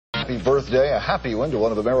happy birthday, a happy one, to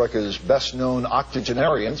one of America's best-known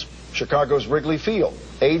octogenarians, Chicago's Wrigley Field,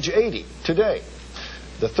 age 80 today.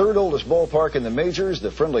 The third oldest ballpark in the majors,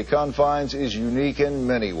 the friendly confines is unique in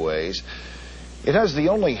many ways. It has the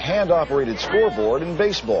only hand-operated scoreboard in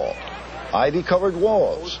baseball, ivy-covered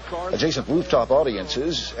walls, adjacent rooftop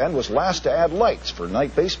audiences, and was last to add lights for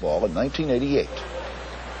night baseball in 1988.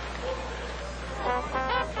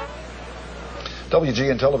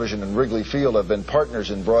 WGN Television and Wrigley Field have been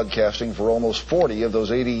partners in broadcasting for almost 40 of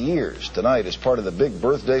those 80 years. Tonight, as part of the big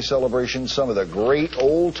birthday celebration, some of the great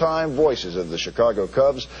old-time voices of the Chicago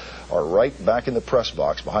Cubs are right back in the press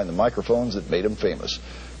box behind the microphones that made them famous.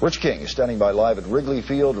 Rich King is standing by live at Wrigley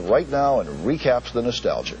Field right now and recaps the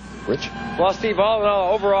nostalgia. Rich? Well, Steve, all in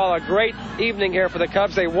all, overall, a great evening here for the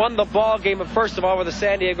Cubs. They won the ball game, but first of all, with the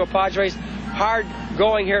San Diego Padres. Hard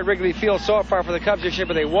going here at Wrigley Field so far for the Cubs this year,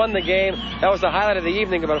 but they won the game. That was the highlight of the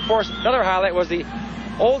evening. But of course, another highlight was the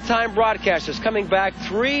old-time broadcasters coming back.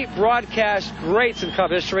 3 broadcast greats in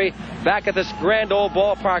Cub history back at this grand old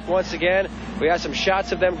ballpark once again. We had some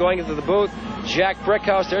shots of them going into the booth. Jack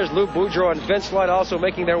Brickhouse, there's Lou Boudreau and Vince Lloyd also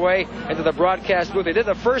making their way into the broadcast booth. They did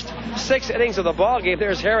the first 6 innings of the ball game.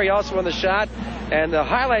 There's Harry also in the shot. And the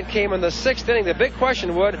highlight came in the 6th inning. The big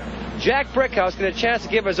question would Jack Brickhouse get a chance to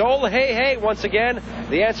give his old hey once again?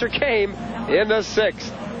 The answer came in the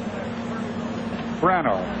 6th.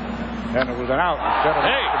 Brano. And it was an out.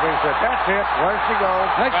 Hey. That's it. Where she goes.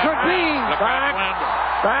 That could be.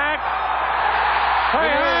 Back.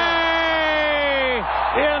 Hey.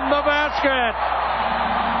 In the basket.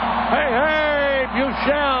 Hey.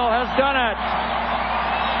 Buechel has done it.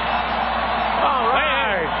 All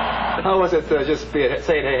right. How was it just saying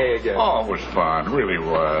hey again? Oh, it was fun. Really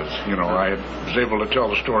was. You know, I was able to tell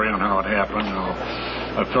the story on how it happened.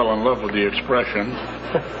 I fell in love with the expression.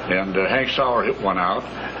 And Hank Sauer hit one out.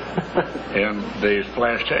 And they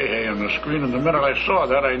flashed hey on the screen. And the minute I saw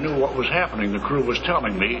that, I knew what was happening. The crew was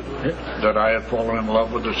telling me that I had fallen in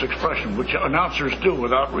love with this expression, which announcers do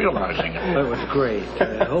without realizing it. It was great.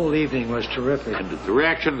 The whole evening was terrific. And the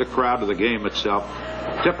reaction of the crowd to the game itself,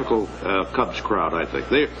 typical Cubs crowd, I think.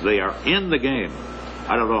 They are in the game.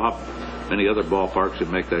 I don't know how many other ballparks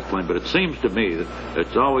would make that claim, but it seems to me that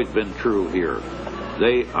it's always been true here.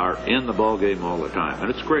 They are in the ball game all the time, and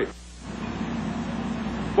it's great.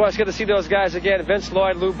 Well, it's good to see those guys again. Vince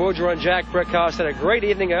Lloyd, Lou Boudreau, and Jack Brickhouse had a great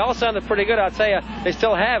evening. They all sounded pretty good, I'll tell you. They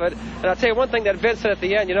still have it. And I'll tell you one thing that Vince said at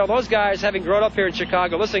the end. You know, those guys, having grown up here in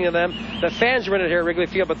Chicago, listening to them, the fans were in it here at Wrigley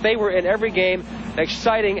Field, but they were in every game.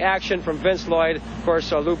 Exciting action from Vince Lloyd, of course,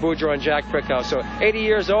 Lou Boudreau, and Jack Brickhouse. So 80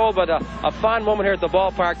 years old, but a fond moment here at the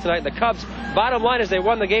ballpark tonight. The Cubs, bottom line is they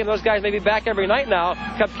won the game. Those guys may be back every night now.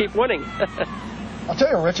 Cubs keep winning. I'll tell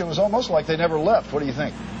you, Rich, it was almost like they never left. What do you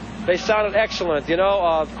think? They sounded excellent. You know,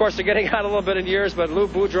 of course, they're getting out a little bit in years, but Lou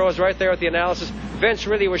Boudreau is right there with the analysis. Vince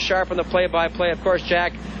really was sharp on the play-by-play. Of course,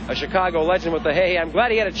 Jack, a Chicago legend with the hey. I'm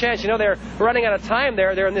glad he had a chance. You know, they're running out of time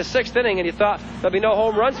there. They're in this 6th inning, and you thought there'll be no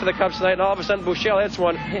home runs for the Cubs tonight, and all of a sudden Buechel hits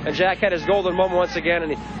one, and Jack had his golden moment once again,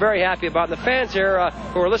 and he's very happy about it. And the fans here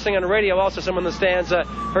who are listening on the radio, also some in the stands,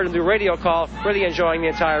 heard him do radio call, really enjoying the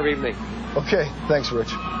entire evening. Okay, thanks,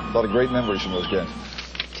 Rich. A lot of great memories from those guys.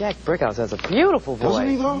 Jack Brickhouse has a beautiful voice. Doesn't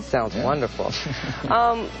he, though? He sounds wonderful.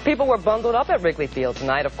 People were bundled up at Wrigley Field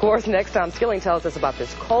tonight. Of course, next time, Skilling tells us about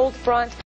this cold front.